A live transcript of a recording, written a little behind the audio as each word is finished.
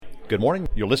Good morning.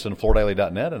 You're listening to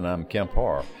FloorDaily.net, and I'm Kemp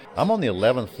Harr. I'm on the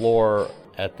 11th floor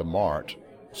at the Mart,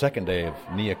 second day of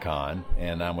NeoCon,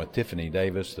 and I'm with Tiffany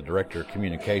Davis, the Director of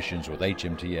Communications with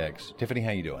HMTX. Tiffany,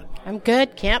 how you doing? I'm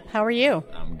good, Kemp. How are you?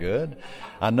 I'm good.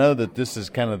 I know that this is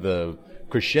kind of the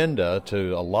crescendo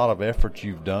to a lot of efforts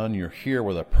you've done. You're here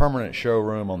with a permanent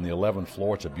showroom on the 11th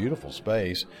floor. It's a beautiful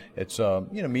space. It's a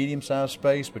medium-sized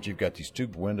space, but you've got these two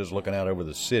windows looking out over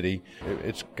the city.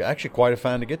 It's actually quite a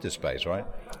find to get this space, right?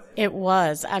 It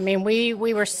was. I mean, we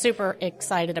were super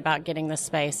excited about getting this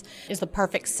space. It's the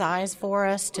perfect size for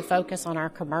us to focus on our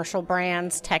commercial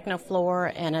brands,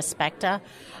 Technoflor and Aspecta.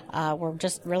 We're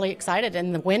just really excited,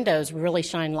 and the windows really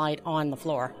shine light on the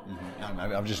floor. Mm-hmm.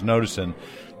 I'm just noticing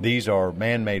these are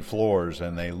man-made floors,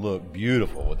 and they look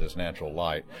beautiful with this natural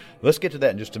light. Let's get to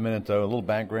that in just a minute, though. A little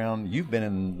background. You've been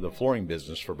in the flooring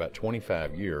business for about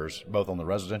 25 years, both on the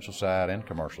residential side and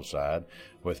commercial side,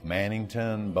 with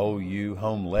Mannington, Beaulieu,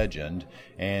 Home Legend,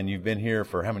 and you've been here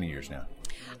for how many years now?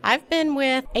 I've been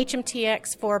with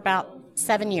HMTX for about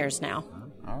 7 years now.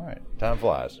 All right. Time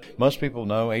flies. Most people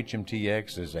know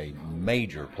HMTX is a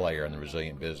major player in the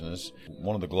resilient business,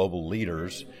 one of the global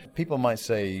leaders. People might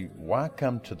say, why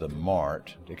come to the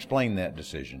Mart? Explain that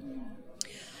decision.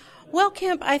 Well,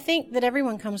 Kemp, I think that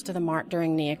everyone comes to the Mart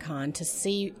during NeoCon to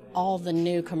see all the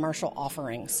new commercial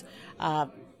offerings,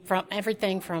 from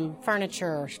everything from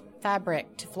furniture,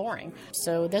 fabric to flooring.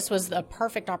 So this was a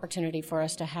perfect opportunity for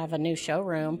us to have a new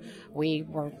showroom. We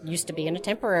were used to be in a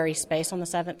temporary space on the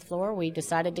 7th floor. We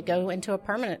decided to go into a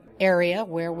permanent area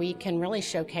where we can really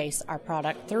showcase our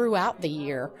product throughout the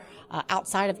year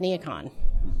outside of NeoCon.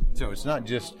 So it's not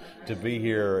just to be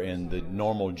here in the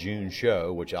normal June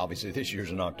show, which obviously this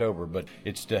year's in October, but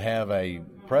it's to have a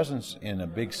presence in a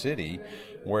big city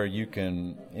where you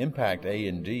can impact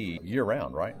A&D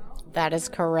year-round, right? That is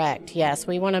correct, yes.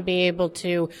 We want to be able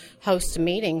to host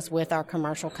meetings with our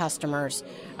commercial customers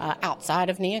outside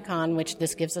of NeoCon, which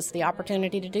this gives us the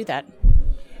opportunity to do that.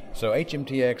 So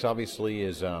HMTX obviously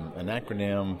is an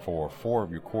acronym for four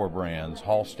of your core brands,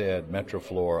 Halstead,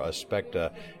 Metroflor,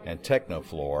 Aspecta, and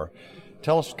Technoflor.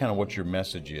 Tell us kind of what your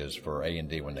message is for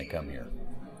A&D when they come here.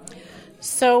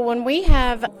 So when we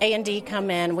have A&D come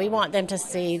in, we want them to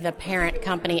see the parent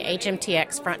company,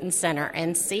 HMTX, front and center,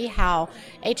 and see how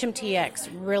HMTX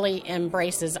really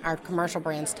embraces our commercial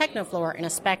brands, Technoflor and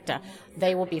Aspecta.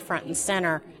 They will be front and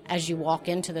center as you walk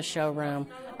into the showroom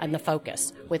and the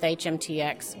focus with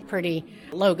HMTX, pretty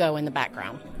logo in the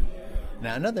background.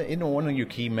 Now, one of your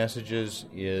key messages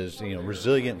is,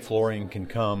 resilient flooring can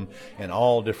come in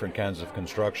all different kinds of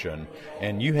construction,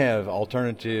 and you have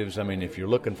alternatives. I mean, if you're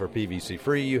looking for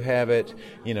PVC-free, you have it,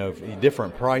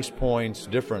 different price points,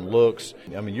 different looks.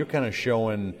 I mean, you're kind of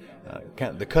showing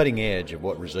the cutting edge of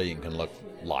what resilient can look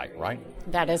like, right?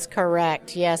 That is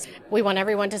correct, yes. We want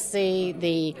everyone to see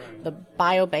the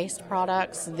bio-based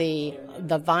products, the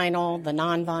vinyl, the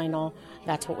non-vinyl.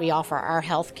 That's what we offer, our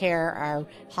healthcare, our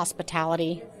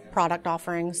hospitality product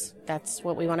offerings. That's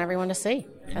what we want everyone to see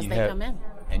as they come in.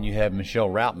 And you have Michelle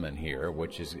Routman here,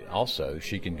 which is also,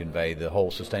 she can convey the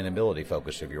whole sustainability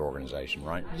focus of your organization,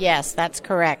 right? Yes, that's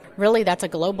correct. Really, that's a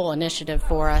global initiative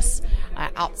for us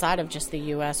outside of just the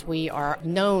U.S. We are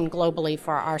known globally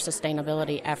for our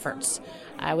sustainability efforts.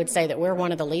 I would say that we're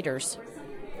one of the leaders.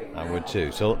 I would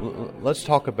too. So let's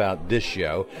talk about this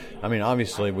show. I mean,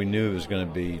 obviously we knew it was going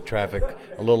to be traffic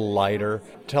a little lighter.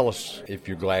 Tell us if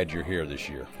you're glad you're here this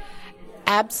year.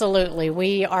 Absolutely.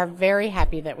 We are very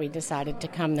happy that we decided to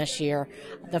come this year.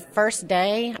 The first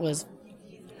day was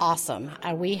awesome.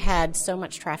 We had so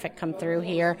much traffic come through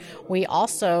here. We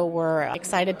also were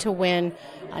excited to win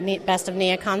Best of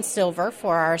NeoCon Silver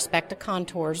for our Aspecta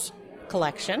Contours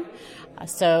collection.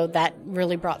 So that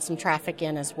really brought some traffic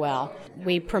in as well.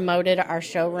 We promoted our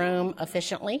showroom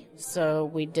efficiently, so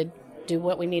we did do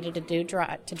what we needed to do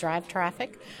to drive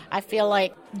traffic. I feel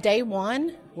like day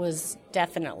one was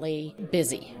definitely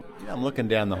busy. I'm looking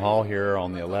down the hall here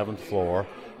on the 11th floor,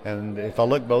 and if I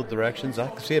look both directions, I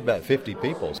can see about 50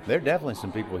 people. There are definitely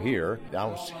some people here. I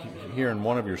was hearing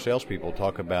one of your salespeople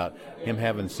talk about him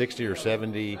having 60 or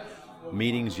 70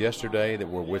 meetings yesterday that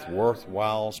were with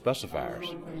worthwhile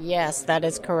specifiers. Yes, that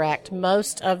is correct.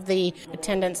 Most of the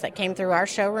attendants that came through our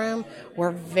showroom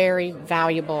were very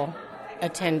valuable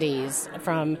attendees,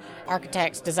 from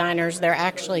architects, designers. They're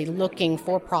actually looking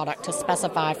for product to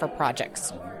specify for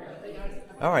projects.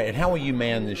 All right, and how will you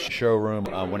man this showroom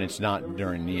when it's not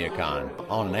during NeoCon?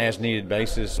 On an as-needed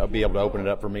basis, I'll be able to open it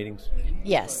up for meetings?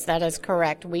 Yes, that is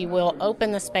correct. We will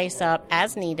open the space up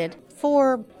as needed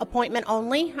for appointment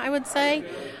only, I would say.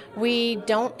 We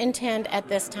don't intend at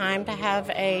this time to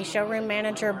have a showroom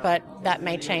manager, but that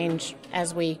may change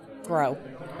as we grow.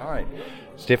 All right.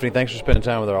 Tiffany, thanks for spending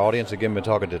time with our audience. Again, we've been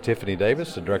talking to Tiffany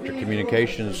Davis, the Director of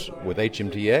Communications with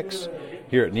HMTX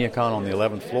here at Neocon on the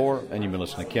 11th floor, and you've been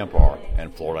listening to Kemp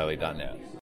and FloorDaily.net.